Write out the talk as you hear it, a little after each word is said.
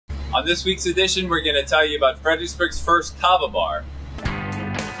On this week's edition, we're going to tell you about Fredericksburg's first Kava bar.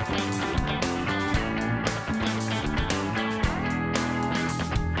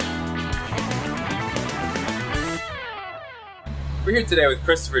 We're here today with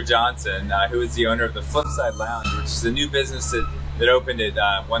Christopher Johnson, who is the owner of the Flipside Lounge, which is a new business that opened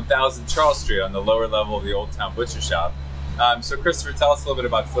at 1000 Charles Street on the lower level of the Old Town Butcher Shop. So Christopher, tell us a little bit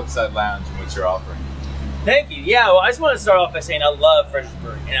about Flipside Lounge and what you're offering. Thank you. Yeah, well, I just want to start off by saying I love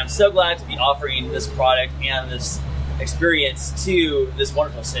Fredericksburg, and I'm so glad to be offering this product and this experience to this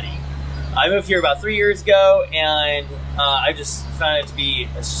wonderful city. I moved here about 3 years ago, and I just found it to be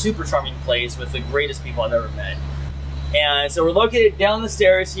a super charming place with the greatest people I've ever met. And so we're located down the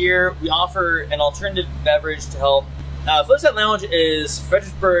stairs here. We offer an alternative beverage to help. Flipside Lounge is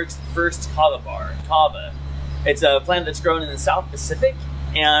Fredericksburg's first Kava bar, Kava. It's a plant that's grown in the South Pacific,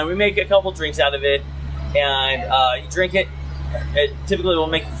 and we make a couple drinks out of it. And you drink it, it typically will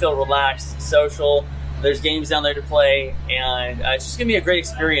make you feel relaxed, social. There's games down there to play, and it's just gonna be a great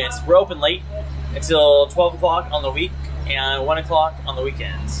experience. We're open late until 12 o'clock on the week and 1 o'clock on the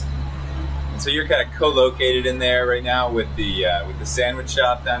weekends. So you're kind of co-located in there right now with the sandwich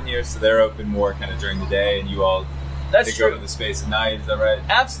shop down here, so they're open more kind of during the day, and you all go to the space at night. Is that right?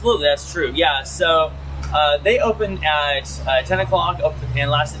 Absolutely, that's true. Yeah. So they open at 10 o'clock and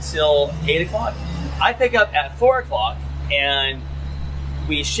last until 8 o'clock. I pick up at 4 o'clock, and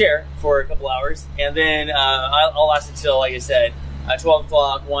we share for a couple hours, and then I'll last until, like I said, 12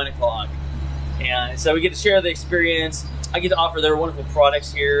 o'clock, 1 o'clock, and so we get to share the experience. I get to offer their wonderful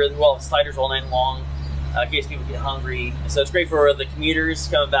products here, as well as sliders all night long, in case people get hungry. And so it's great for the commuters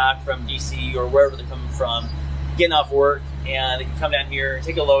coming back from DC or wherever they're coming from, getting off work, and they can come down here,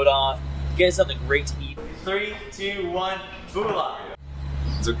 take a load off, get something great to eat. 3, 2, 1, boola!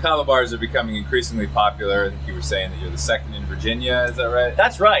 So Kava bars are becoming increasingly popular. I think you were saying that you're the second in Virginia, is that right?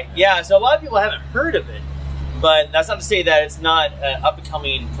 That's right, yeah. So a lot of people haven't heard of it, but that's not to say that it's not an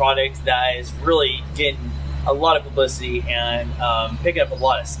up-and-coming product that is really getting a lot of publicity and picking up a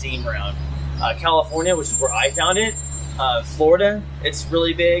lot of steam around. California, which is where I found it, Florida, it's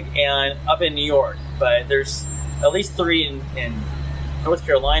really big, and up in New York, but there's at least 3 in North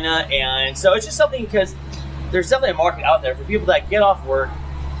Carolina, and so it's just something because there's definitely a market out there for people that get off work.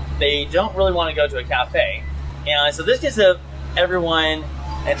 They don't really want to go to a cafe, and so this gives everyone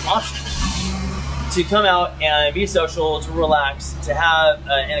an option to come out and be social, to relax, to have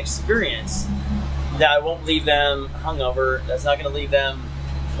an experience that won't leave them hungover, that's not going to leave them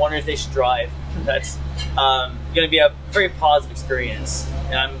wondering if they should drive. That's going to be a very positive experience,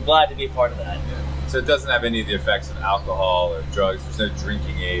 and I'm glad to be a part of that. Yeah. So it doesn't have any of the effects of alcohol or drugs, there's no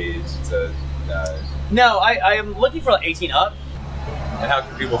drinking age? No, I am looking for like 18 up. And how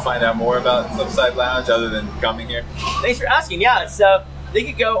can people find out more about Flipside Lounge other than coming here? Thanks for asking. Yeah, so they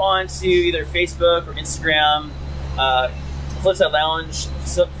could go on to either Facebook or Instagram. Flipside Lounge,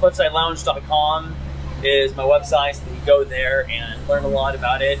 flipsidelounge.com is my website, so you can go there and learn a lot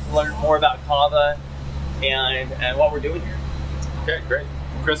about it, learn more about Kava and what we're doing here. Okay, great.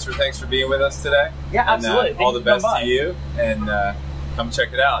 Christopher, thanks for being with us today. Yeah, absolutely. And, all the best to you, and come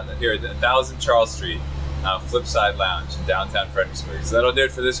check it out here at 1000 Charles Street, Flipside Lounge in downtown Fredericksburg. So that'll do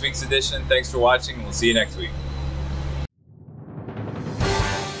it for this week's edition. Thanks for watching, and we'll see you next week.